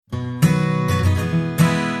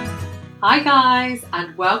Hi guys,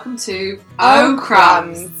 and welcome to Oh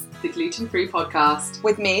Crumbs, the gluten-free podcast.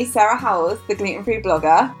 With me, Sarah Howells, the gluten-free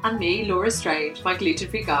blogger. And me, Laura Strange, my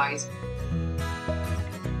gluten-free guide.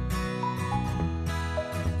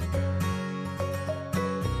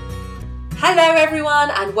 Hello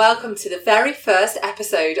everyone, and welcome to the very first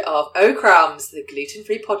episode of Oh Crumbs, the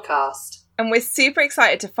gluten-free podcast. And we're super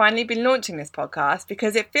excited to finally be launching this podcast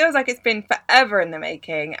because it feels like it's been forever in the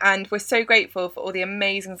making, and we're so grateful for all the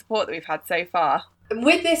amazing support that we've had so far. And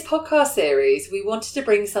with this podcast series, we wanted to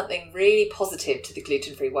bring something really positive to the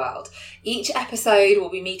gluten-free world. Each episode will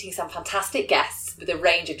be meeting some fantastic guests with a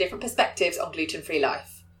range of different perspectives on gluten-free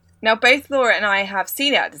life. Now, both Laura and I have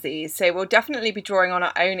celiac disease, so we'll definitely be drawing on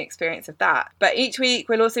our own experience of that. But each week,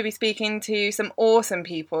 we'll also be speaking to some awesome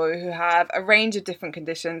people who have a range of different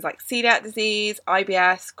conditions like celiac disease,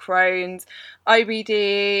 IBS, Crohn's,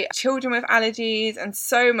 IBD, children with allergies, and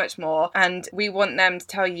so much more. And we want them to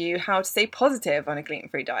tell you how to stay positive on a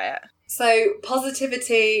gluten-free diet. So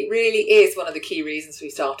positivity really is one of the key reasons we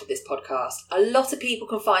started this podcast. A lot of people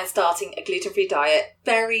can find starting a gluten-free diet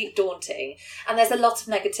very daunting, and there's a lot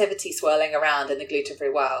of negativity swirling around in the gluten-free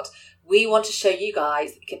world. We want to show you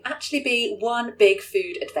guys it can actually be one big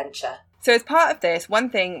food adventure. So as part of this,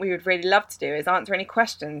 one thing we would really love to do is answer any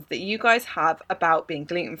questions that you guys have about being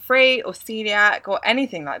gluten-free or celiac or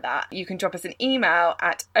anything like that. You can drop us an email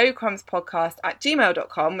at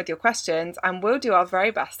ocrumbspodcast@gmail.com with your questions, and we'll do our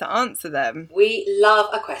very best to answer them. We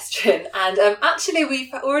love a question, and actually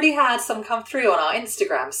we've already had some come through on our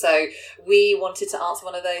Instagram, so we wanted to answer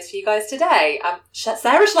one of those for you guys today.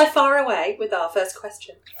 Sarah, shall I fire away with our first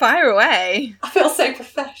question? Fire away. I feel so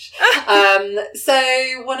professional.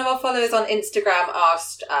 So one of our followers on Instagram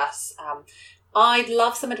asked us, I'd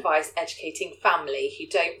love some advice educating family who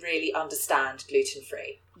don't really understand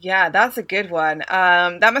gluten-free. Yeah, that's a good one.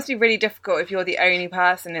 That must be really difficult if you're the only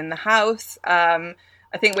person in the house. I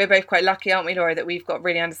think we're both quite lucky, aren't we, Laura, that we've got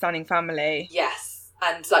really understanding family. Yes.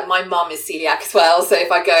 And like my mum is celiac as well, so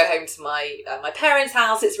if I go home to my parents'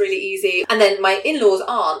 house, it's really easy. And then my in-laws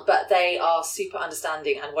aren't, but they are super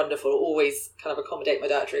understanding and wonderful, always kind of accommodate my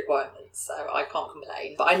dietary requirements, so I can't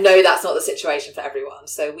complain. But I know that's not the situation for everyone,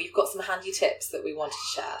 so we've got some handy tips that we wanted to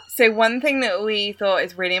share. So one thing that we thought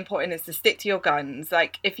is really important is to stick to your guns.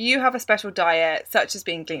 Like, if you have a special diet, such as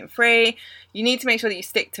being gluten-free, you need to make sure that you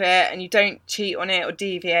stick to it and you don't cheat on it or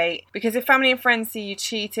deviate, because if family and friends see you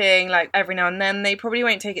cheating like every now and then, they probably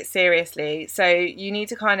won't take it seriously. So you need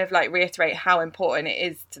to kind of like reiterate how important it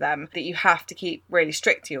is to them that you have to keep really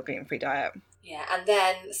strict to your gluten-free diet. Yeah, and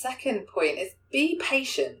then the second point is be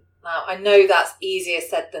patient. Now, I know that's easier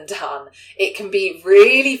said than done. It can be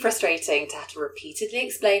really frustrating to have to repeatedly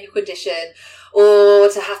explain your condition or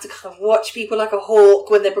to have to kind of watch people like a hawk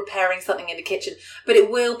when they're preparing something in the kitchen, but it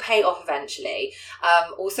will pay off eventually.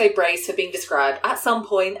 Also brace for being described at some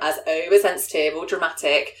point as oversensitive or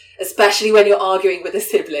dramatic, especially when you're arguing with a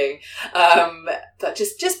sibling. But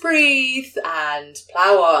just breathe and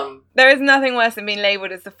plow on. There is nothing worse than being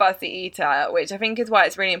labelled as the fussy eater, which I think is why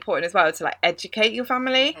it's really important as well to like educate your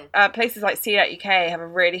family. Mm-hmm. Places like Celiac UK have a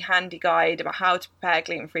really handy guide about how to prepare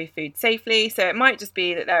gluten-free food safely. So it might just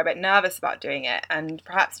be that they're a bit nervous about doing it, and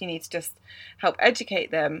perhaps you need to just help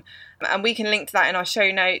educate them. And we can link to that in our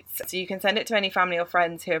show notes, so you can send it to any family or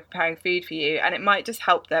friends who are preparing food for you, and it might just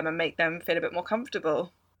help them and make them feel a bit more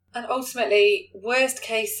comfortable. And ultimately, worst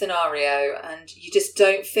case scenario, and you just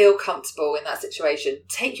don't feel comfortable in that situation,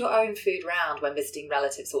 take your own food round when visiting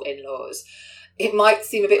relatives or in-laws. It might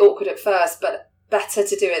seem a bit awkward at first, but better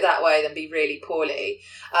to do it that way than be really poorly.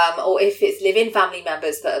 Or if it's live-in family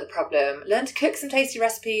members that are the problem, learn to cook some tasty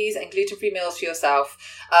recipes and gluten-free meals for yourself.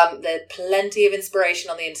 There's plenty of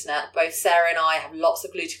inspiration on the internet. Both Sarah and I have lots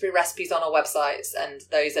of gluten-free recipes on our websites, and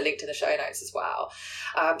those are linked in the show notes as well.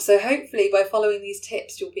 So hopefully by following these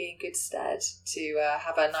tips, you'll be in good stead to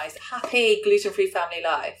have a nice, happy, gluten-free family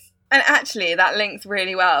life. And actually, that links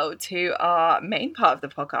really well to our main part of the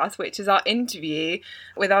podcast, which is our interview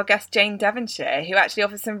with our guest Jane Devonshire, who actually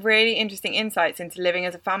offers some really interesting insights into living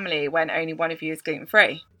as a family when only one of you is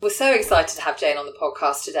gluten-free. We're so excited to have Jane on the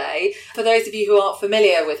podcast today. For those of you who aren't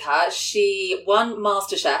familiar with her, she won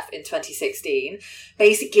MasterChef in 2016,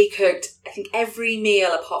 basically cooked, I think, every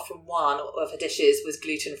meal apart from one of her dishes was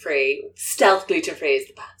gluten-free. Stealth gluten-free is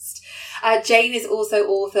the best. Jane is also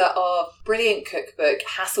author of brilliant cookbook,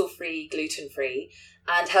 Hassle-Free Gluten-Free,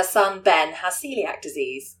 and her son Ben has celiac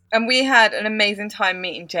disease. And we had an amazing time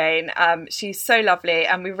meeting Jane. She's so lovely,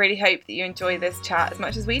 and we really hope that you enjoy this chat as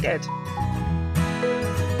much as we did.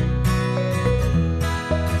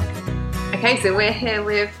 Okay, so we're here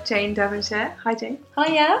with Jane Devonshire. Hi, Jane.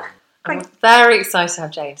 Hiya. I'm very excited to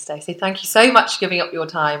have Jane today. So thank you so much for giving up your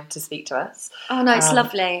time to speak to us. Oh no, it's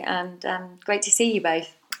lovely and great to see you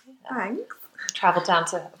both. Thanks. Travelled down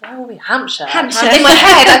to, where were we? Hampshire. Hampshire. In my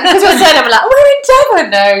head, because we're saying, I'm like, we're in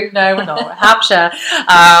Devon. No, we're not. We're Hampshire.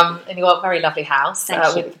 In your very lovely house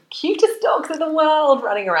with the cutest dogs in the world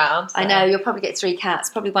running around. So. I know, you'll probably get 3 cats.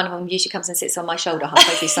 Probably one of them usually comes and sits on my shoulder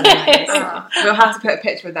halfway through Sunday night. We'll have to put a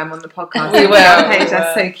picture of them on the podcast. We will.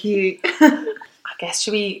 That's so cute. I guess,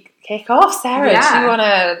 should we kick off, Sarah? Yeah. Do you want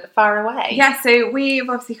to fire away? Yeah, so we've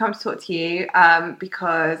obviously come to talk to you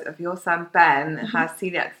because of your son Ben has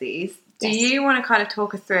celiac disease. Do you want to kind of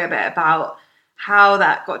talk us through a bit about how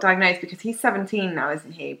that got diagnosed? Because he's 17 now,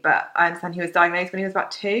 isn't he? But I understand he was diagnosed when he was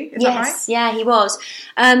about 2. Is that right? Yes, yeah, he was.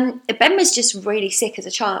 Ben was just really sick as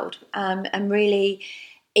a child, and really,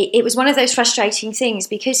 it was one of those frustrating things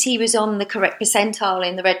because he was on the correct percentile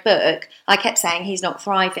in the Red Book. I kept saying he's not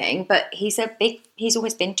thriving, but he's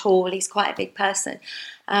always been tall. He's quite a big person.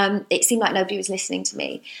 It seemed like nobody was listening to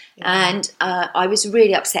me, and I was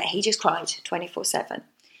really upset. He just cried 24/7.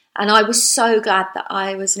 And I was so glad that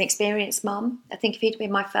I was an experienced mum. I think if he'd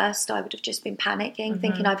been my first, I would have just been panicking,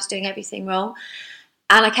 thinking I was doing everything wrong.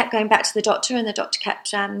 And I kept going back to the doctor, and the doctor kept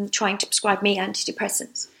trying to prescribe me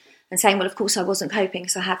antidepressants and saying, well, of course I wasn't coping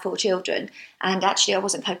because I had 4 children. And actually I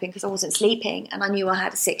wasn't coping because I wasn't sleeping, and I knew I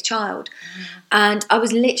had a sick child. And I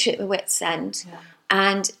was literally at my wit's end.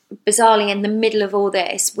 And bizarrely, in the middle of all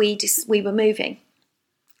this, we were moving.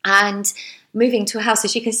 And moving to a house,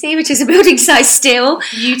 as you can see, which is a building site still.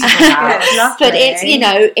 Beautiful house. But it's,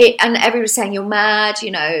 and everyone was saying, you're mad,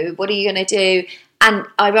 what are you going to do? And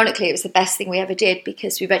ironically, it was the best thing we ever did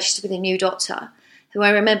because we registered with a new doctor who I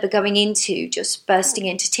remember going into just bursting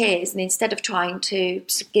into tears, and instead of trying to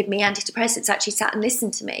give me antidepressants, actually sat and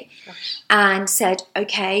listened to me and said,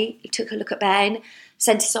 okay, he took a look at Ben,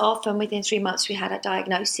 sent us off, and within 3 months we had a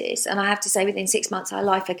diagnosis. And I have to say, within 6 months, our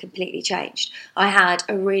life had completely changed. I had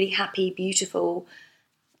a really happy, beautiful,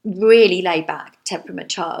 really laid-back temperament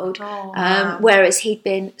child, whereas he'd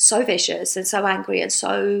been so vicious and so angry and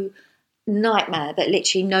so nightmare that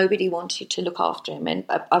literally nobody wanted to look after him. And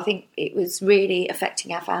I think it was really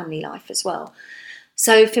affecting our family life as well.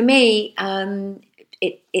 So for me,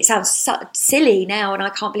 it sounds so silly now, and I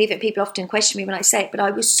can't believe it. People often question me when I say it, but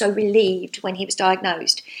I was so relieved when he was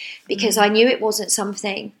diagnosed because I knew it wasn't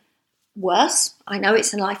something worse. I know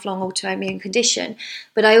it's a lifelong autoimmune condition,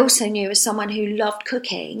 but I also knew, as someone who loved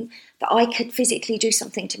cooking, that I could physically do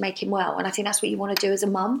something to make him well. And I think that's what you want to do as a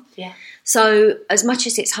mum. Yeah. So as much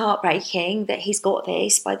as it's heartbreaking that he's got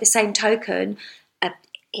this, by the same token,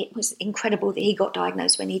 it was incredible that he got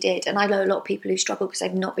diagnosed when he did. And I know a lot of people who struggle because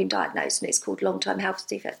they've not been diagnosed, and it's called long-term health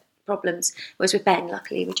defect problems. Whereas with Ben,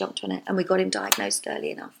 luckily, we jumped on it and we got him diagnosed early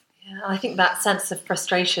enough. Yeah, I think that sense of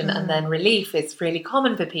frustration and then relief is really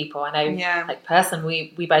common for people. I know, like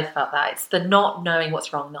personally, we both felt that. It's the not knowing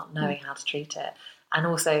what's wrong, not knowing how to treat it. And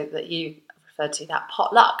also that you referred to that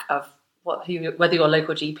potluck of whether your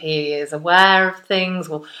local GP is aware of things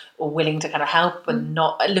or willing to kind of help and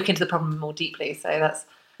not look into the problem more deeply. So that's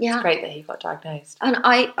great that he got diagnosed. And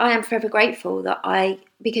I am forever grateful that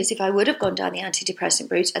because if I would have gone down the antidepressant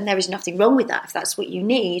route, and there is nothing wrong with that if that's what you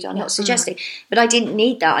need, I'm not suggesting, but I didn't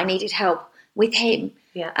need that. I needed help with him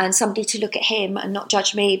and somebody to look at him and not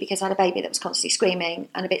judge me because I had a baby that was constantly screaming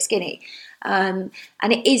and a bit skinny. And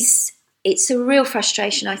it's a real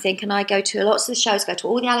frustration, I think, and I go to lots of the shows, go to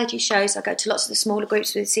all the allergy shows, I go to lots of the smaller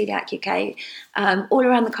groups with Celiac UK, all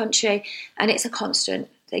around the country, and it's a constant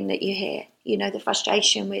thing that you hear, the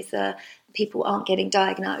frustration with people aren't getting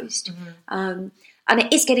diagnosed. And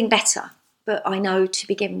it is getting better, but I know to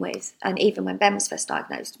begin with, and even when Ben was first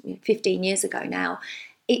diagnosed 15 years ago now,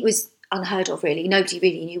 it was unheard of, really. Nobody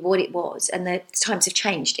really knew what it was, and the times have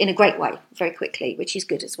changed in a great way very quickly, which is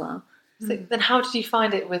good as well. So then how did you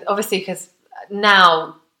find it with, obviously, because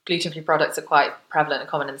now gluten-free products are quite prevalent and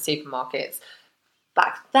common in the supermarkets.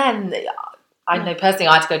 Back then, I know personally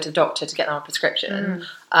I had to go to the doctor to get them on a prescription.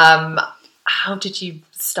 How did you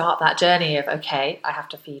start that journey of, okay, I have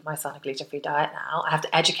to feed my son a gluten-free diet now. I have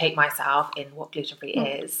to educate myself in what gluten-free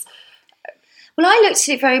is. Well, I looked at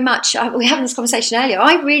it very much, we were having this conversation earlier,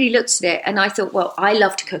 I really looked at it and I thought, well, I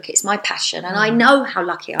love to cook, it's my passion, and I know how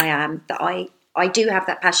lucky I am that I do have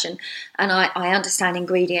that passion, and I understand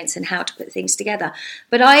ingredients and how to put things together.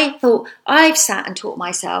 But I thought, I've sat and taught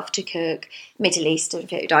myself to cook Middle Eastern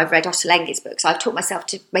food. I've read Ottolenghi's books. I've taught myself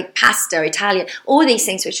to make pasta, Italian, all these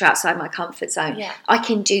things which are outside my comfort zone. Yeah. I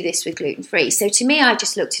can do this with gluten-free. So to me, I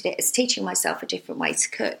just looked at it as teaching myself a different way to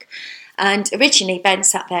cook. And originally, Ben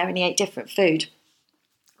sat there and he ate different food,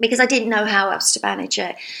 because I didn't know how else to manage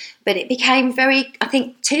it. But it became I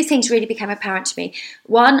think two things really became apparent to me.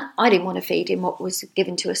 One, I didn't want to feed him what was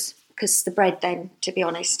given to us, because the bread then, to be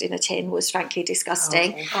honest, in a tin was frankly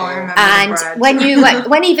disgusting. I remember and the bread.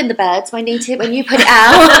 when even the birds, when you put it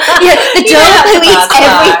out, the dog who eats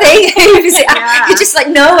everything, you're just like,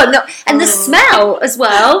 no, I'm not. And the smell as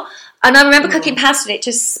well. And I remember cooking pasta and it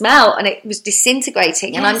just smelled and it was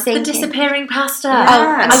disintegrating. And I'm thinking, the disappearing pasta.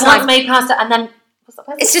 Yeah. I once made pasta and then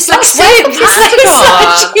it's just like soup.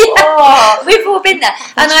 We've all been there.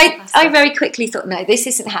 And I very quickly thought, no, this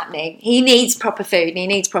isn't happening. He needs proper food and he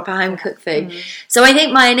needs proper home cooked food. So I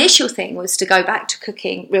think my initial thing was to go back to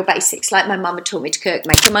cooking real basics, like my mum had taught me to cook,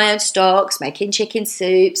 making my own stocks, making chicken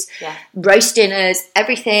soups, roast dinners,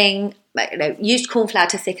 everything. Used corn flour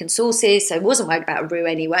to thicken sauces, so I wasn't worried about a roux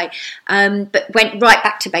anyway, but went right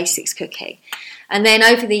back to basics cooking. And then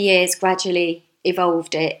over the years gradually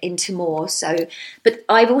evolved it into more. But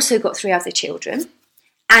I've also got 3 other children,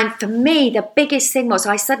 and for me the biggest thing was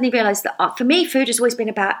I suddenly realised that for me food has always been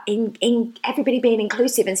about in everybody being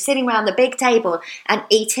inclusive and sitting around the big table and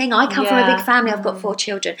eating. I come from a big family, I've got 4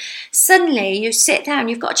 children. Suddenly you sit down,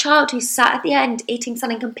 you've got a child who's sat at the end eating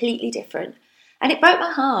something completely different. And it broke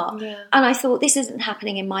my heart. Yeah. And I thought, this isn't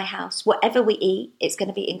happening in my house. Whatever we eat, it's going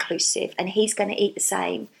to be inclusive. And he's going to eat the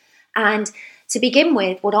same. And to begin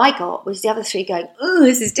with, what I got was the other 3 going, oh,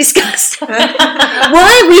 this is disgusting.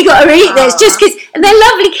 Why have we got to eat this? Just because, and they're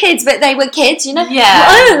lovely kids, but they were kids, Yeah. Well,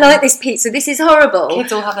 I don't like this pizza. This is horrible.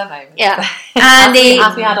 Kids all have their moments. Yeah. And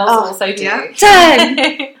as we adults also do.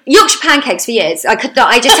 Yeah. Yorkshire pancakes for years. I could not.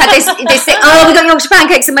 I just had this thing. Oh, we got Yorkshire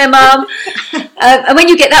pancakes in my mum. And when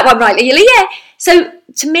you get that one right, you're like, yeah. So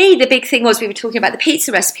to me, the big thing was we were talking about the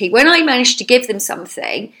pizza recipe. When I managed to give them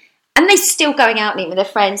something, and they're still going out and eating with their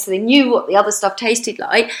friends, so they knew what the other stuff tasted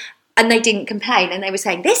like, and they didn't complain. And they were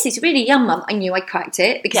saying, this is really yum, Mum. I knew I cracked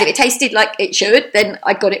it, because if it tasted like it should, then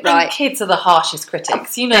I got it right. And kids are the harshest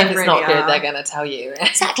critics. If it's really not good, they're going to tell you.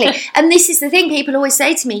 Exactly. And this is the thing. People always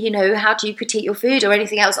say to me, how do you critique your food or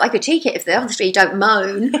anything else? I critique it if the other 3 don't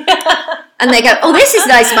moan. And they go, oh, this is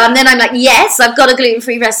nice, Mum. Then I'm like, yes, I've got a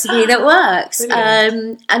gluten-free recipe that works.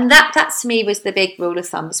 And that to me was the big rule of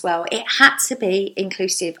thumb as well. It had to be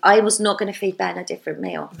inclusive. I was not going to feed Ben a different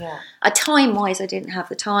meal. Yeah. Time-wise, I didn't have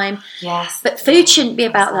the time. Yes. But food shouldn't be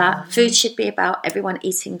about that. Food should be about everyone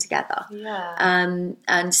eating together. Yeah.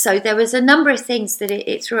 And so there was a number of things that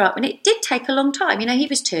it threw up. And it did take a long time. He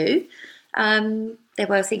was 2. There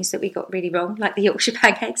were things that we got really wrong, like the Yorkshire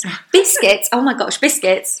pancakes. Biscuits. Oh, my gosh,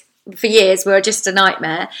 biscuits. For years were just a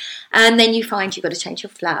nightmare, and then you find you've got to change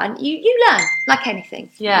your flour, and you learn, like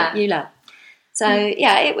anything. Yeah, you learn. So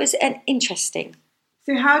it was interesting.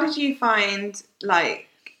 So how did you find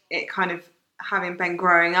it kind of having Ben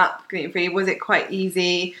growing up gluten free? Was it quite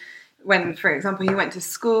easy when, for example, he went to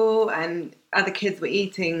school and other kids were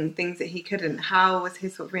eating things that he couldn't? How was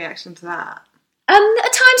his sort of reaction to that?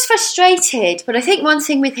 At times frustrated, but I think one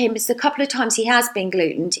thing with him is the couple of times he has been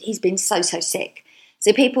glutened, he's been so sick.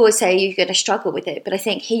 So people would say you're going to struggle with it, but I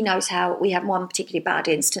think he knows how. We had one particularly bad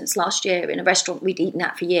instance last year in a restaurant we'd eaten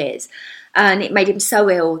at for years, and it made him so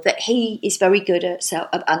ill that he is very good at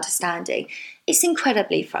understanding. It's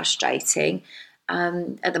incredibly frustrating.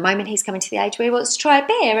 At the moment, he's coming to the age where he wants to try a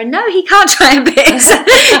beer, and no, he can't try a beer. It's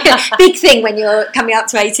a big thing when you're coming up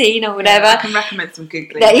to 18 or whatever. I can recommend some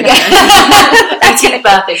Googling. There you go. 18th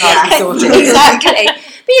birthday party sorted. Exactly.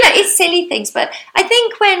 But it's silly things. But I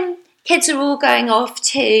think when kids are all going off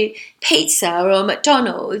to pizza or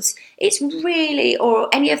McDonald's, it's really, or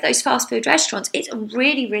any of those fast food restaurants, it's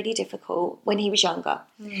really, really difficult when he was younger.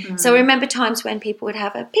 Mm-hmm. So I remember times when people would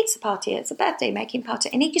have a pizza party as a birthday making party,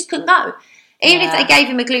 and he just couldn't go. Even if they gave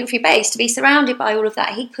him a gluten-free base to be surrounded by all of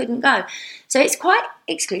that, he couldn't go. So it's quite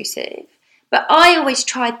exclusive. But I always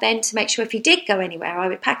tried then to make sure if he did go anywhere, I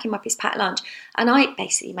would pack him up his packed lunch, and I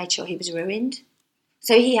basically made sure he was ruined.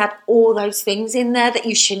 So he had all those things in there that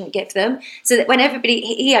you shouldn't give them. So that when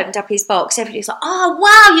he opened up his box, everybody was like, oh,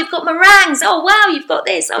 wow, you've got meringues. Oh, wow, you've got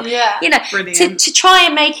this. Oh, to try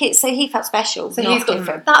and make it so he felt special. So he's got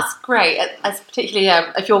different. That's great. As particularly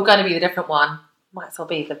if you're going to be the different one, might as well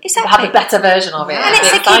be have a better version of it. And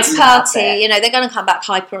it's a kids' party. They're going to come back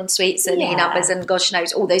hyper on sweets and numbers and gosh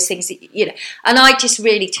knows, all those things, And I just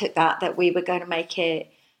really took that we were going to make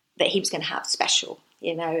it, that he was going to have special.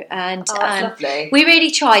 And lovely. We really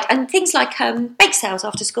tried. And things like bake sales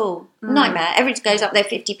after school, nightmare. Everybody goes up there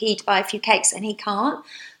 50p to buy a few cakes, and he can't.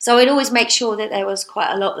 So I'd always make sure that there was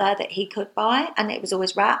quite a lot there that he could buy, and it was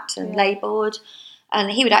always wrapped and labelled.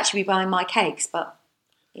 And he would actually be buying my cakes, but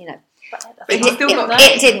it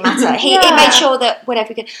didn't matter. He made sure that whatever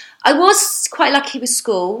he could. I was quite lucky with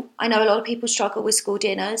school. I know a lot of people struggle with school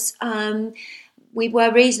dinners. we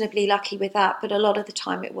were reasonably lucky with that, but a lot of the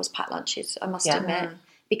time it was packed lunches, I must admit,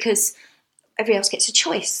 because everybody else gets a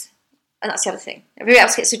choice. And that's the other thing. Everybody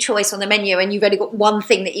else gets a choice on the menu and you've only got one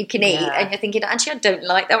thing that you can eat and you're thinking, actually, I don't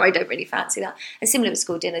like that or I don't really fancy that. And similar with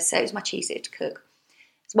school dinners, so it was much easier to cook.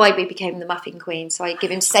 That's why we became the muffin queen. So I give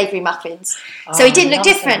him savoury muffins. So he didn't look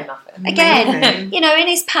different. Again, you know, in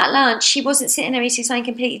his packed lunch, he wasn't sitting there eating something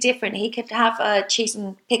completely different. He could have a cheese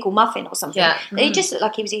and pickle muffin or something. Yeah. He just looked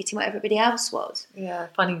like he was eating what everybody else was. Yeah,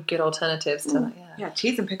 finding good alternatives to that. Yeah,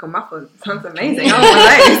 cheese and pickle muffins sounds amazing.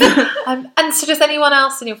 I want those. And so does anyone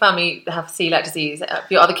else in your family have celiac disease? Have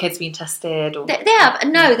your other kids been tested? Or? They have.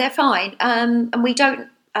 No, they're fine. And we don't.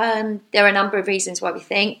 There are a number of reasons why we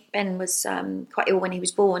think. Ben was quite ill when he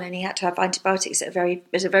was born, and he had to have antibiotics as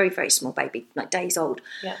a very, very small baby, like days old.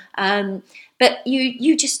 Yeah. But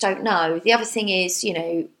you just don't know. The other thing is, you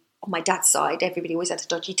know, on my dad's side, everybody always had a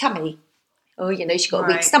dodgy tummy. Or, you know, she got a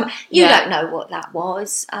weak stomach. You don't know what that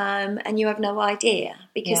was, and you have no idea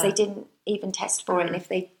because they didn't even test for it. And if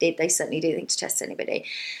they did, they certainly didn't think to test anybody.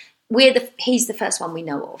 He's the first one we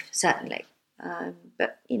know of, certainly.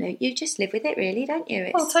 But, you know, you just live with it, really, don't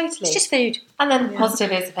you? Totally. It's just food. And then the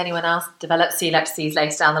positive is if anyone else develops celiac disease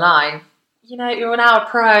later down the line, you know, you're now a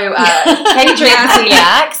pro at catering for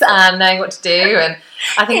celiacs and knowing what to do. And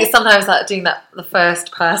I think it's sometimes like doing that the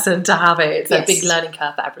first person to have it. It's a big learning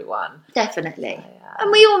curve for everyone. Definitely.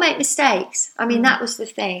 And we all make mistakes. I mean, that was the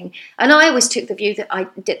thing. And I always took the view that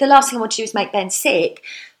the last thing I wanted to do was make Ben sick.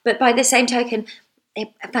 But by the same token,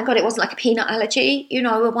 thank God it wasn't like a peanut allergy. You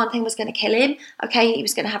know, one thing was going to kill him. Okay, he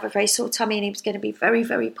was going to have a very sore tummy and he was going to be very,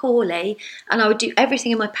 very poorly. And I would do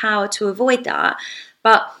everything in my power to avoid that.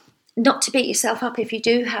 But not to beat yourself up if you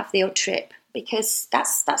do have the odd trip, because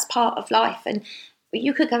that's part of life. And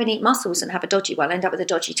you could go and eat mussels and have a dodgy one, end up with a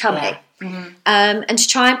dodgy tummy. And to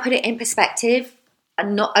try and put it in perspective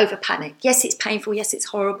and not over panic. Yes, it's painful. Yes, it's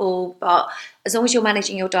horrible. But as long as you're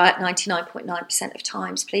managing your diet 99.9% of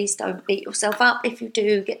times, please don't beat yourself up if you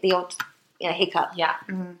do get the odd hiccup. Yeah,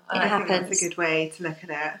 I think that's a good way to look at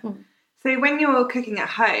it. So when you're cooking at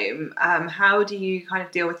home, how do you kind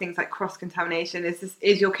of deal with things like cross-contamination?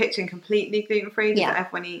 Is your kitchen completely gluten-free? Does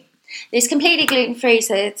everyone eat? It's completely gluten-free.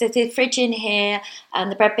 So the fridge in here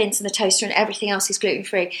and the bread bins and the toaster and everything else is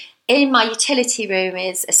gluten-free. In my utility room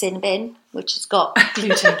is a sin bin, which has got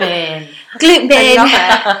gluten bin,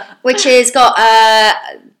 which has got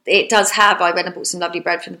it does have. I went and bought some lovely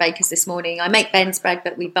bread from the bakers this morning. I make Ben's bread,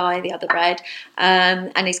 but we buy the other bread,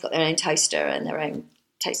 and he's got their own toaster and their own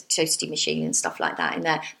toasty machine and stuff like that in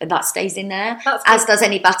there. But that stays in there, as does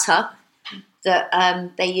any butter that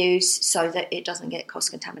they use, so that it doesn't get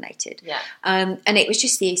cross-contaminated. And it was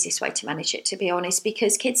just the easiest way to manage it, to be honest,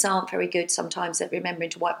 because kids aren't very good sometimes at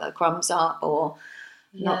remembering to wipe their crumbs up or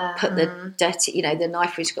not put the dirty, the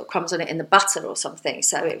knife who's got crumbs on it in the butter or something.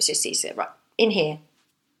 So it was just easier. Right, in here,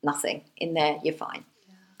 nothing. In there, you're fine.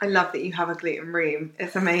 I love that you have a gluten room.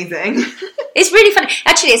 It's amazing. It's really funny.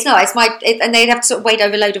 Actually, it's not. And they'd have to sort of wade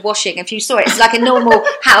over a load of washing. If you saw it, it's like a normal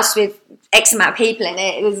house with X amount of people in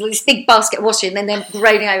it. It was this big basket of washing, and then they're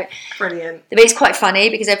rolling over. Brilliant. But it's quite funny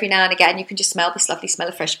because every now and again you can just smell this lovely smell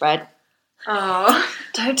of fresh bread. Oh,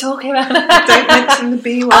 don't talk about it. Don't mention the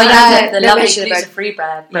B word. Oh, yeah, the lovely gluten-free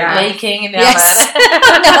bread. Baking in the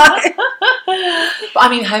oven. But I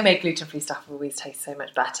mean, homemade gluten-free stuff always tastes so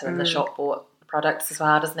much better than the shop-bought products as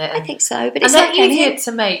well, doesn't it? I think so, but it's easier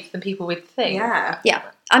to make than people would think. Yeah.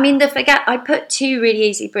 I mean, I put 2 really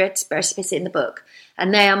easy bread recipes in the book,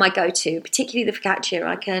 and they are my go-to. Particularly the focaccia,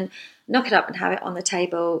 I can knock it up and have it on the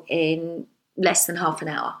table in less than half an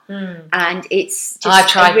hour, and it's just I've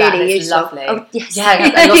tried really that. It's useful. lovely. Oh, yes.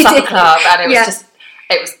 At your supper club, and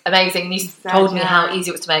it was amazing. And you told me how easy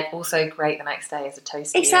it was to make. Also great the next day as a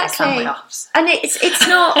toasty. Exactly. And it's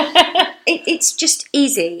not. It's just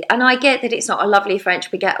easy. And I get that it's not a lovely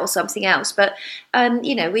French baguette or something else, but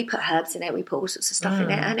we put herbs in it, we put all sorts of stuff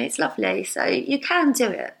in it, and it's lovely. So you can do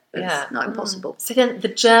it. It's not impossible. So then the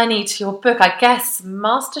journey to your book, I guess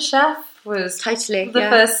MasterChef was totally the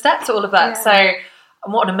first step to all of that. So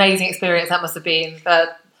what an amazing experience that must have been for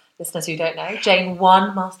listeners who don't know. Jane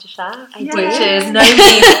won MasterChef, which is no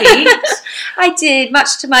mean feat. I did,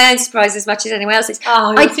 much to my own surprise, as much as anyone else's.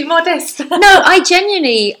 Oh, you're too modest. No, I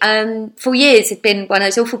genuinely, for years, have been one of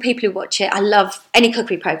those awful people who watch it. I love any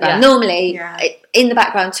cookery programme. Normally, in the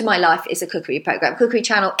background to my life is a cookery programme. Cookery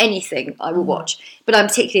channel, anything I will watch. But I'm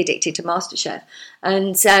particularly addicted to MasterChef.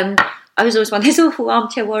 And I was always one of those awful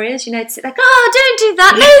armchair warriors, to sit like, don't do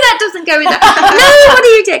that. No, that doesn't go with that. No, what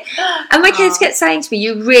are you doing? And my kids kept saying to me,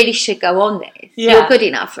 you really should go on this. You're good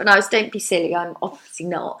enough. And I was, don't be silly. I'm obviously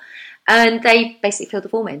not. And they basically filled the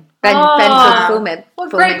form in. Ben filled the form in. What a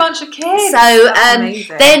great bunch of kids. So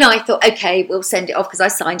then I thought, okay, we'll send it off, because I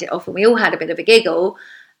signed it off and we all had a bit of a giggle.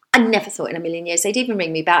 I never thought in a million years they'd even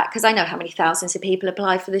ring me back, because I know how many thousands of people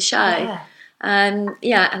apply for the show. And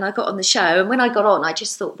I got on the show. And when I got on, I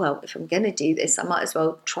just thought, well, if I'm going to do this, I might as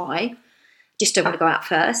well try. Just don't want to go out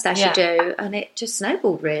first, as you do. And it just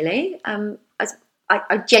snowballed, really.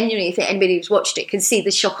 I genuinely think anybody who's watched it can see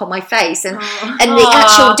the shock on my face and the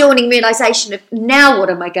actual dawning realisation of, now what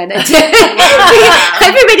am I going to do?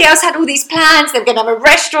 Everybody else had all these plans. They were going to have a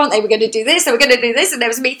restaurant. They were going to do this. They were going to do this. And there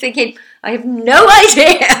was me thinking, I have no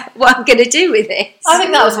idea what I'm going to do with this. I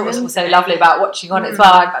think that was what was also lovely about watching on it as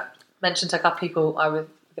well. I mentioned to a couple of people I was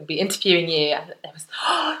going to be interviewing you, and there was,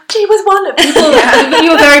 she was one of people.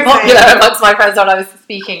 You were very popular amongst my friends when I was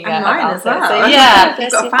speaking about it. So,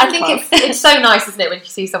 I think it's so nice, isn't it, when you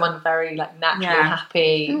see someone very naturally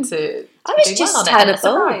happy to I was just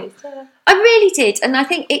terrible. I really did, and I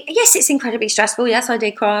think yes, it's incredibly stressful. Yes, I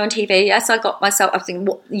did cry on TV. Yes, I got myself. I was thinking,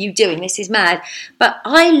 "What are you doing? This is mad." But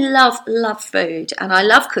I love food, and I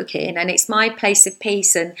love cooking, and it's my place of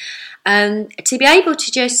peace. And to be able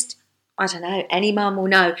to just, I don't know, any mum will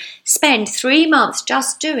know, spend 3 months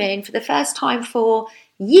just doing, for the first time for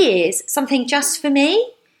years, something just for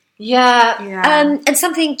me. And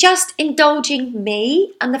something just indulging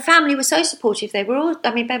me. And the family was so supportive. They were all,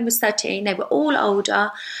 Ben was 13, they were all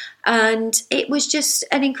older. And it was just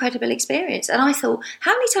an incredible experience. And I thought,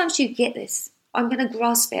 how many times do you get this? I'm going to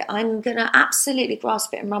grasp it. I'm going to absolutely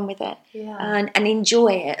grasp it and run with it and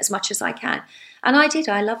enjoy it as much as I can. And I did.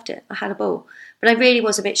 I loved it. I had a ball. But I really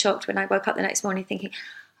was a bit shocked when I woke up the next morning thinking,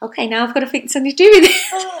 okay, now I've got to think something to do with it.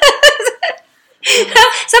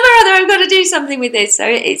 Somehow or other I've got to do something with this. So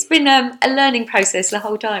it's been a learning process the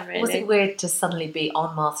whole time, really. Was it weird to suddenly be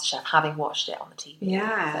on MasterChef having watched it on the TV?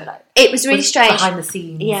 Yeah. So it was really strange. Behind the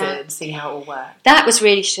scenes and see how it all worked. That was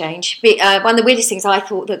really strange. One of the weirdest things, I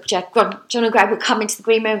thought that John and Greg would come into the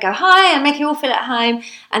green room and go, hi, and make you all feel at home.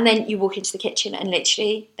 And then you walk into the kitchen and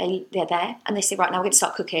literally they're there and they say, right, now we're going to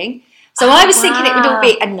start cooking. So I was thinking it would all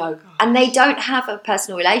be a no. And they don't have a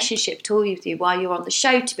personal relationship at all with you while you're on the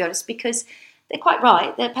show, to be honest, because they're quite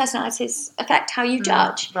right. Their personalities affect how you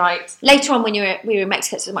judge. Right. Later on, when we were in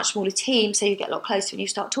Mexico, it's a much smaller team, so you get a lot closer and you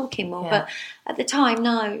start talking more. But at the time,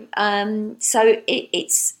 no. So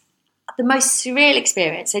it's the most surreal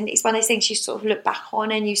experience, and it's one of those things you sort of look back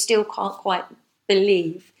on and you still can't quite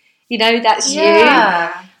believe. That's you.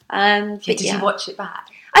 Did you watch it back?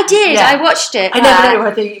 I did. I watched it. I never know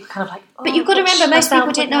whether you kind of like. But you've got to remember, most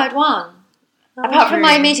people didn't know I'd won. Apart from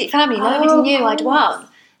my immediate family, nobody knew I'd won.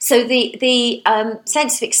 So the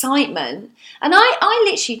sense of excitement, and I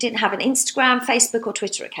literally didn't have an Instagram, Facebook or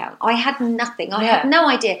Twitter account. I had nothing. I had no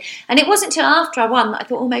idea. And it wasn't until after I won that I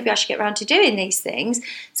thought, oh, maybe I should get around to doing these things.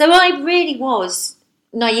 So I really was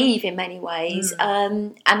naive in many ways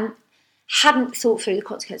and hadn't thought through the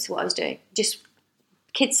consequences of what I was doing. Just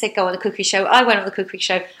kids said go on the cookery show. I went on the cookery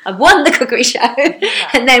show. I won the cookery show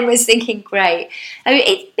and then was thinking, great.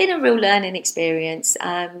 It's been a real learning experience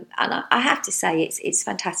and I have to say it's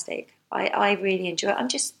fantastic. I really enjoy it. I'm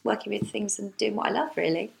just working with things and doing what I love,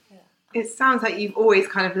 really. It sounds like you've always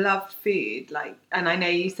kind of loved food, and I know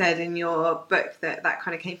you said in your book that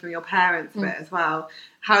kind of came from your parents a bit as well.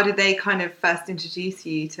 How did they kind of first introduce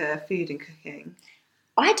you to food and cooking?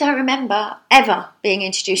 I don't remember ever being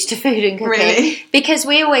introduced to food and cooking. Really? Because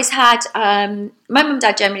we always had, my mum and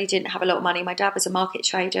dad generally didn't have a lot of money. My dad was a market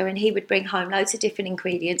trader and he would bring home loads of different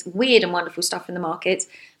ingredients, weird and wonderful stuff from the markets,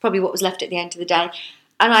 probably what was left at the end of the day.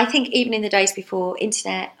 And I think even in the days before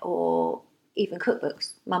internet or even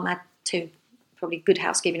cookbooks, mum had two, probably Good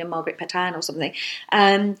Housekeeping and Margaret Patan or something,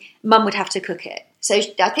 mum would have to cook it. So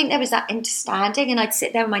I think there was that understanding, and I'd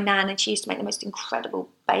sit there with my nan and she used to make the most incredible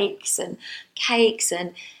bakes and cakes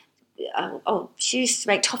and she used to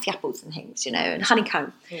make toffee apples and things, and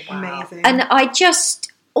honeycomb. Wow. Amazing. And I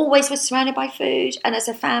just always was surrounded by food, and as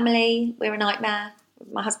a family, we're a nightmare.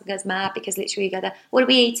 My husband goes mad because literally we go there, what are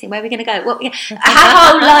we eating? Where are we going to go? Our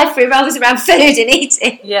whole life revolves around food and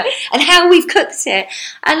eating and how we've cooked it.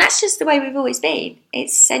 And that's just the way we've always been.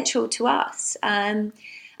 It's central to us. And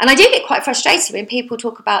I do get quite frustrated when people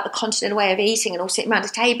talk about the continental way of eating and all sitting around a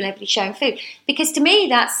table and everybody sharing food. Because to me,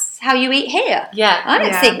 that's how you eat here. Yeah. I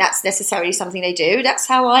don't think that's necessarily something they do. That's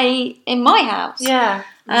how I eat in my house. Yeah.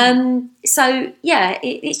 So,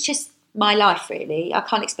 it's just my life, really. I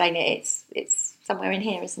can't explain it. It's somewhere in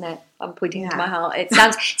here, isn't it? I'm pointing to my heart. It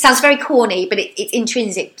sounds very corny, but it's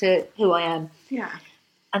intrinsic to who I am. Yeah.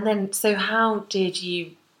 And then, so how did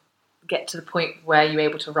you get to the point where you were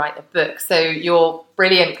able to write a book? So your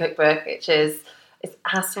brilliant cookbook, which is It's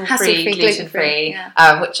hassle-free, gluten-free,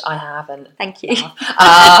 which I have, and thank you.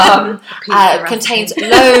 Contains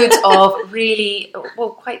loads of really,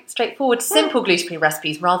 quite straightforward, simple gluten-free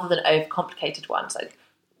recipes rather than overcomplicated ones. So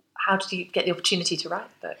how did you get the opportunity to write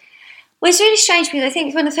the book? Well, it's really strange because I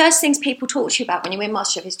think one of the first things people talk to you about when you win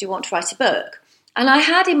MasterChef is, do you want to write a book? And I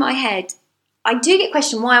had in my head, I do get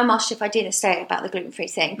questioned why on MasterChef I didn't say about the gluten-free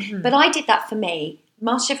thing, but I did that for me.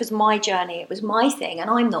 MasterChef was my journey, it was my thing,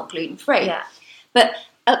 and I'm not gluten-free. Yeah. But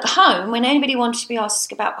at home, when anybody wanted to be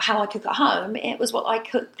asked about how I cook at home, it was what I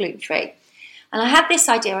cook gluten-free. And I had this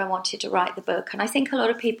idea I wanted to write the book, and I think a lot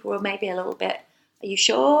of people were maybe a little bit, are you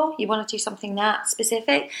sure you want to do something that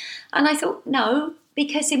specific? And I thought, no,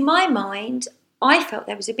 because in my mind, I felt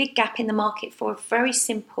there was a big gap in the market for a very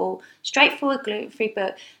simple, straightforward gluten-free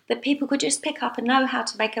book that people could just pick up and know how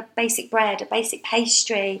to make a basic bread, a basic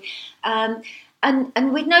pastry, and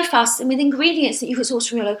with no fuss and with ingredients that you could source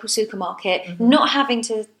from your local supermarket, not having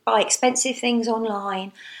to buy expensive things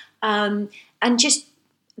online. And just,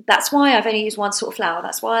 that's why I've only used one sort of flour.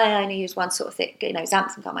 That's why I only use one sort of thick,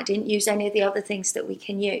 xanthan gum. I didn't use any of the other things that we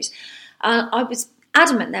can use. I was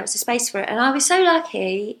adamant there was a space for it. And I was so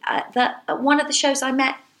lucky that at one of the shows I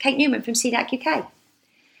met Kate Newman from Celiac UK.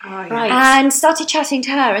 Oh, yeah. Right. And started chatting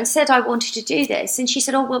to her and said I wanted to do this. And she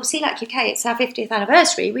said, oh, well, Celiac UK, it's our 50th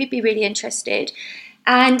anniversary. We'd be really interested.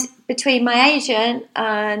 And between my agent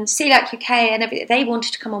and Celiac UK and everything, they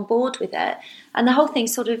wanted to come on board with it. And the whole thing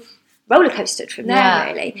sort of roller coasted from there,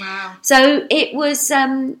 really. Wow. So it was,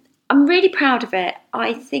 I'm really proud of it.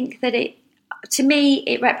 I think that to me,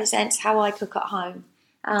 it represents how I cook at home.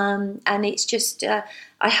 And it's just, what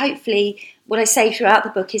I say throughout the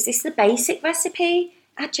book is, this is the basic recipe.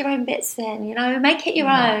 Add your own bits in, make it your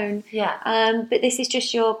own. Yeah. But this is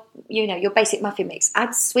just your basic muffin mix.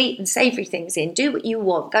 Add sweet and savoury things in. Do what you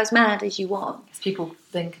want. Go as mad as you want. Because people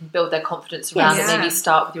then can build their confidence around it. Maybe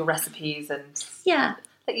start with your recipes and... Yeah.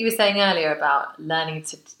 Like you were saying earlier about learning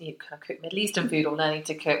to cook Middle Eastern food or learning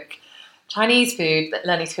to cook Chinese food, but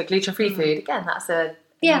learning to cook gluten-free food. Again, that's a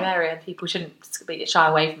new area, and people shouldn't shy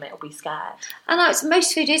away from it or be scared. And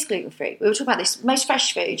most food is gluten-free. We were talking about this. Most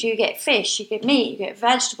fresh food, you get fish, you get meat, you get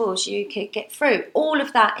vegetables, you could get fruit. All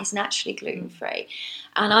of that is naturally gluten-free.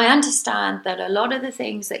 And I understand that a lot of the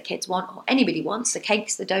things that kids want, or anybody wants, the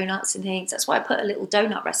cakes, the donuts and things, that's why I put a little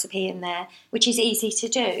donut recipe in there, which is easy to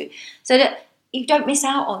do, so that you don't miss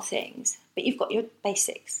out on things, but you've got your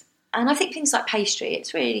basics. And I think things like pastry,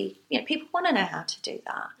 it's really, people want to know how to do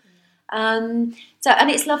that. And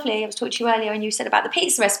it's lovely. I was talking to you earlier and you said about the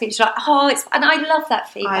pizza recipe. You're like, and I love that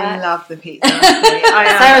feedback. I love the pizza recipe.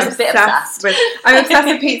 Sarah's a bit obsessed. I'm obsessed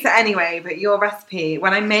with pizza anyway, but your recipe,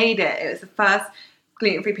 when I made it, it was the first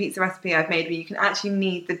gluten-free pizza recipe I've made where you can actually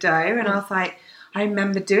knead the dough. And I was like, I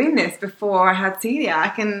remember doing this before I had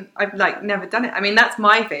celiac, and I've never done it. I mean, that's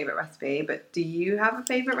my favourite recipe, but do you have a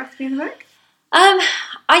favourite recipe in the book?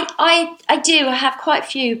 I do. I have quite a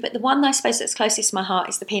few, but the one I suppose that's closest to my heart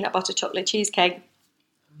is the peanut butter chocolate cheesecake.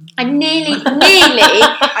 I nearly.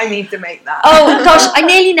 I need to make that. Oh gosh, I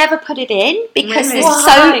nearly never put it in because there's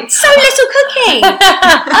so little cooking.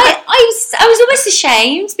 I was almost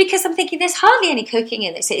ashamed because I'm thinking there's hardly any cooking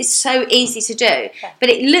in this. It is so easy to do, but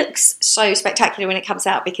it looks so spectacular when it comes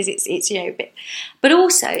out because it's a bit. But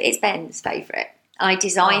also, it's Ben's favourite. I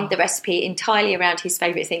designed the recipe entirely around his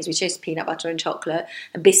favourite things, which is peanut butter and chocolate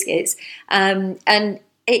and biscuits. And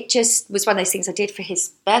it just was one of those things I did for his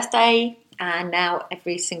birthday. And now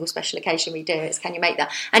every single special occasion we do is, can you make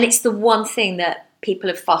that? And it's the one thing that people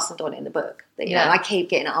have fastened on in the book that I keep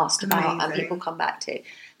getting asked about and people come back to.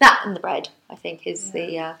 That and the bread, I think, is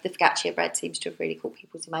the focaccia bread seems to have really caught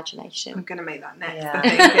people's imagination. I'm going to make that next. Yeah. I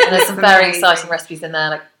think there's some very exciting recipes in there,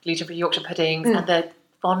 like gluten-free Yorkshire puddings and the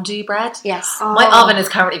fondue bread. Yes. My oven is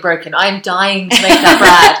currently broken. I'm dying to make that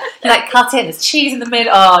bread. You cut in, there's cheese in the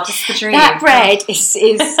middle. Oh, just the dream. That bread is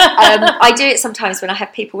I do it sometimes when I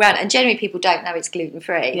have people around, and generally people don't know it's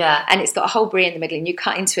gluten-free. Yeah. And it's got a whole brie in the middle, and you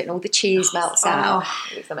cut into it and all the cheese melts out.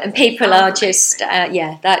 And people are just,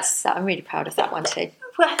 I'm really proud of that one too.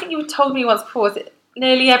 Well, I think you told me once before that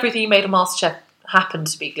nearly everything you made on MasterChef happened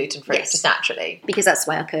to be gluten-free, just naturally. Because that's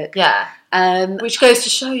the way I cook. Yeah. Which goes to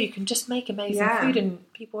show you can just make amazing food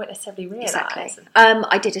and people won't necessarily realise. Exactly.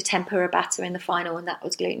 I did a tempura batter in the final and that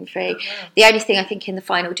was gluten-free. Oh, wow. The only thing I think in the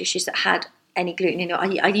final dishes that had any gluten in it,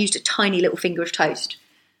 I used a tiny little finger of toast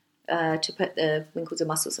to put the winkles and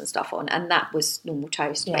mussels and stuff on, and that was normal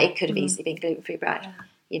toast, but it could have easily been gluten-free bread.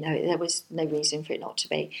 Yeah. There was no reason for it not to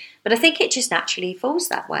be. But I think it just naturally falls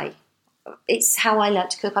that way. It's how I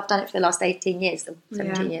learnt to cook. I've done it for the last 18 years,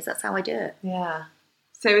 17 years. That's how I do it. Yeah.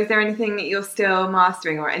 So is there anything that you're still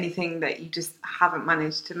mastering, or anything that you just haven't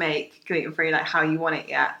managed to make gluten-free like how you want it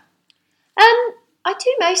yet? I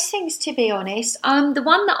do most things, to be honest. The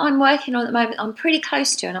one that I'm working on at the moment, I'm pretty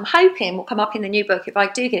close to, and I'm hoping will come up in the new book if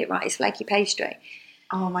I do get it right, is flaky pastry.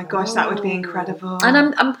 Oh my gosh, that would be incredible. And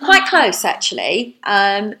I'm quite close, actually,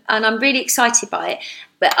 and I'm really excited by it.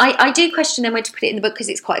 But I do question then when to put it in the book because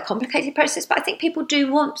it's quite a complicated process, but I think people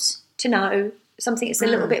do want to know something that's a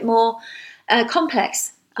little bit more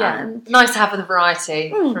complex. Yeah, nice to have the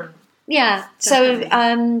variety. Yeah, Definitely.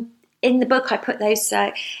 so in the book I put those,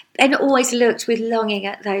 and always looked with longing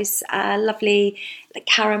at those lovely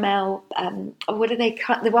caramel, what are they,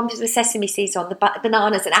 the one with the sesame seeds on, the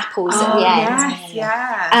bananas and apples at the end. Yes,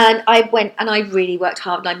 yeah. And I went and I really worked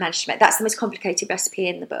hard and I managed to make, that's the most complicated recipe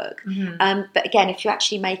in the book. But again, if you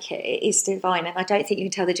actually make it, it is divine, and I don't think you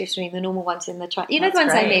can tell the difference between the normal ones in the you know, the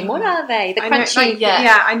ones I mean, what are they? The crunchy.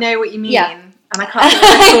 I know what you mean. Yeah. And I can't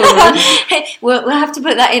we'll have to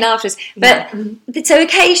put that in afterwards. But so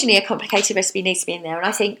occasionally a complicated recipe needs to be in there, and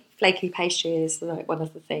I think flaky pastry is like one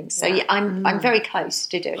of the things. So I'm very close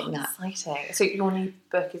to doing that. Exciting. So your new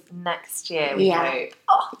book is next year. I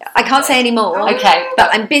can't say any more. Okay,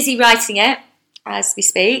 but I'm busy writing it as we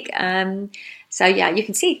speak. So you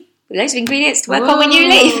can see loads of ingredients to work on when you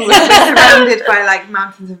leave. We're surrounded by like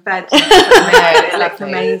mountains of veg. It looks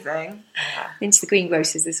amazing. Into the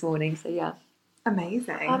greengrocers this morning. So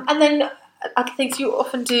amazing. And then I think you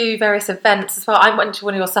often do various events as well. I went to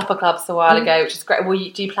one of your supper clubs a while ago, which is great.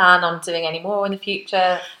 Do you plan on doing any more in the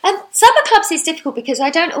future? Supper clubs is difficult because I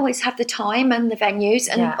don't always have the time and the venues,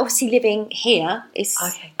 and obviously living here is,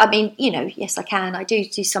 I mean, yes, I can. I do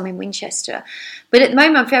some in Winchester, but at the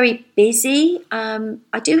moment I'm very busy.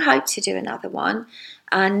 I do hope to do another one,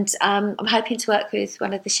 and I'm hoping to work with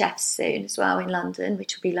one of the chefs soon as well in London,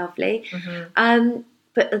 which will be lovely.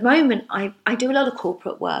 But at the moment, I do a lot of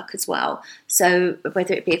corporate work as well. So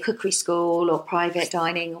whether it be a cookery school or private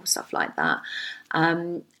dining or stuff like that,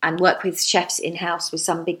 and work with chefs in-house with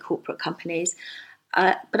some big corporate companies.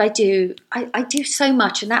 But I do so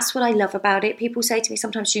much, and that's what I love about it. People say to me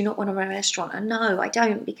sometimes, do you not want to run a restaurant? And no, I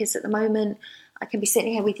don't, because at the moment I can be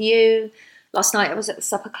sitting here with you. Last night I was at the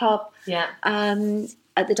supper club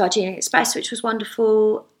at the Darjeeling Express, which was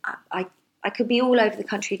wonderful. I could be all over the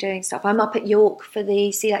country doing stuff. I'm up at York for the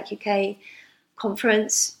CELAC UK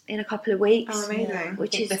conference in a couple of weeks. Oh, amazing.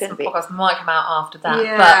 Which is this going to be... podcast might come out after that.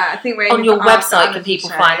 Yeah, but I think we're on your website can people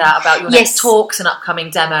find out about your next talks and upcoming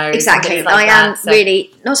demos? Exactly. And like I am so. Really,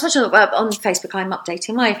 not so much on Facebook, I'm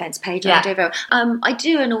updating my events page. I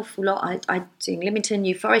do an awful lot. I do Lymington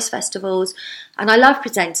New Forest festivals, and I love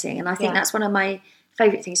presenting, and I think that's one of my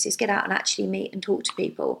favourite things, is get out and actually meet and talk to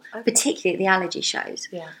people, particularly at the allergy shows.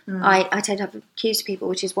 I tend to have queues of people,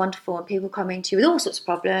 which is wonderful, and people coming to you with all sorts of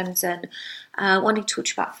problems and wanting to talk to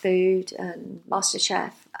you about food and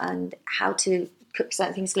MasterChef and how to cook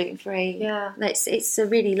certain things gluten-free. It's a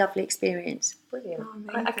really lovely experience. Brilliant.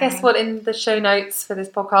 I guess in the show notes for this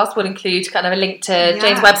podcast will include kind of a link to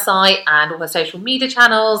Jane's website and all her social media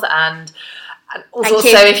channels, and also,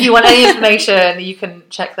 if you want any information, you can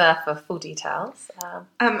check there for full details.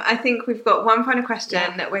 I think we've got one final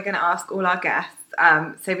question that we're going to ask all our guests.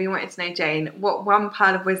 So we wanted to know, Jane, what one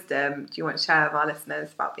pearl of wisdom do you want to share with our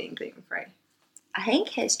listeners about being gluten-free? I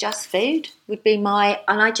think it's just food would be and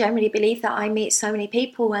I generally believe that I meet so many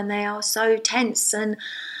people and they are so tense and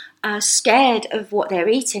scared of what they're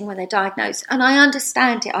eating when they're diagnosed. And I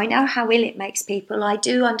understand it. I know how ill it makes people. I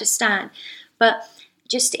do understand. But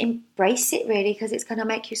just embrace it, really, because it's going to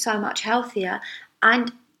make you so much healthier.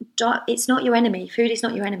 And it's not your enemy. Food is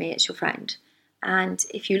not your enemy, it's your friend. And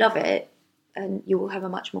if you love it, and you will have a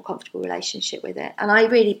much more comfortable relationship with it. And I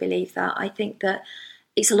really believe that. I think that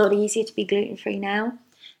it's a lot easier to be gluten-free now.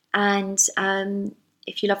 And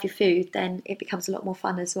if you love your food, then it becomes a lot more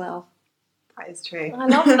fun as well. That is true. I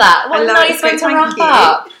love that. What a nice way to wrap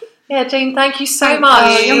up. Yeah, Jane, thank you so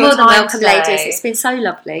much. You're more than welcome, ladies. It's been so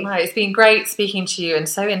lovely. Right, it's been great speaking to you, and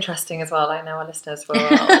so interesting as well. I know our listeners will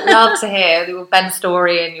love to hear Ben's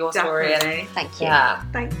story and your story. And, thank you. Yeah.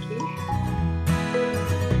 Thank you.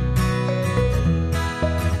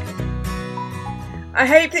 I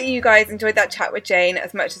hope that you guys enjoyed that chat with Jane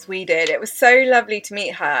as much as we did. It was so lovely to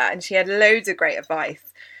meet her, and she had loads of great advice.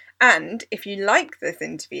 And if you liked this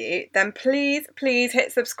interview, then please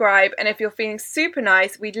hit subscribe. And if you're feeling super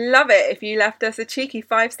nice, we'd love it if you left us a cheeky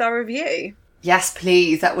 5-star review. Yes,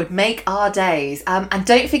 please. That would make our days. And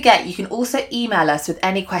don't forget, you can also email us with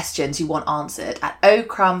any questions you want answered at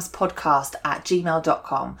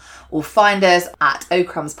ocrumbspodcast@gmail.com, or find us at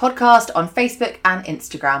ocrumbspodcast on Facebook and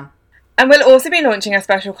Instagram. And we'll also be launching a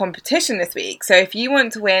special competition this week. So if you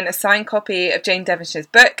want to win a signed copy of Jane Devonshire's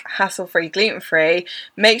book, Hassle Free Gluten Free,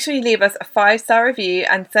 make sure you leave us a 5-star review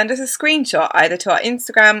and send us a screenshot either to our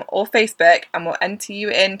Instagram or Facebook, and we'll enter you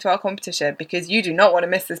into our competition because you do not want to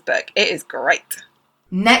miss this book. It is great.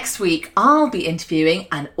 Next week, I'll be interviewing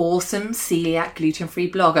an awesome celiac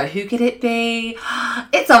gluten-free blogger. Who could it be?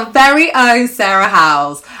 It's our very own Sarah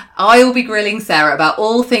Howells. I will be grilling Sarah about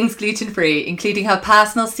all things gluten-free, including her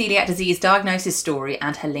personal celiac disease diagnosis story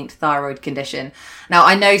and her linked thyroid condition. Now,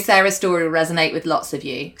 I know Sarah's story will resonate with lots of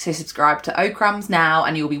you, so subscribe to O Crumbs now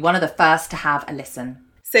and you'll be one of the first to have a listen.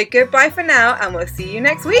 So goodbye for now, and we'll see you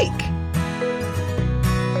next week.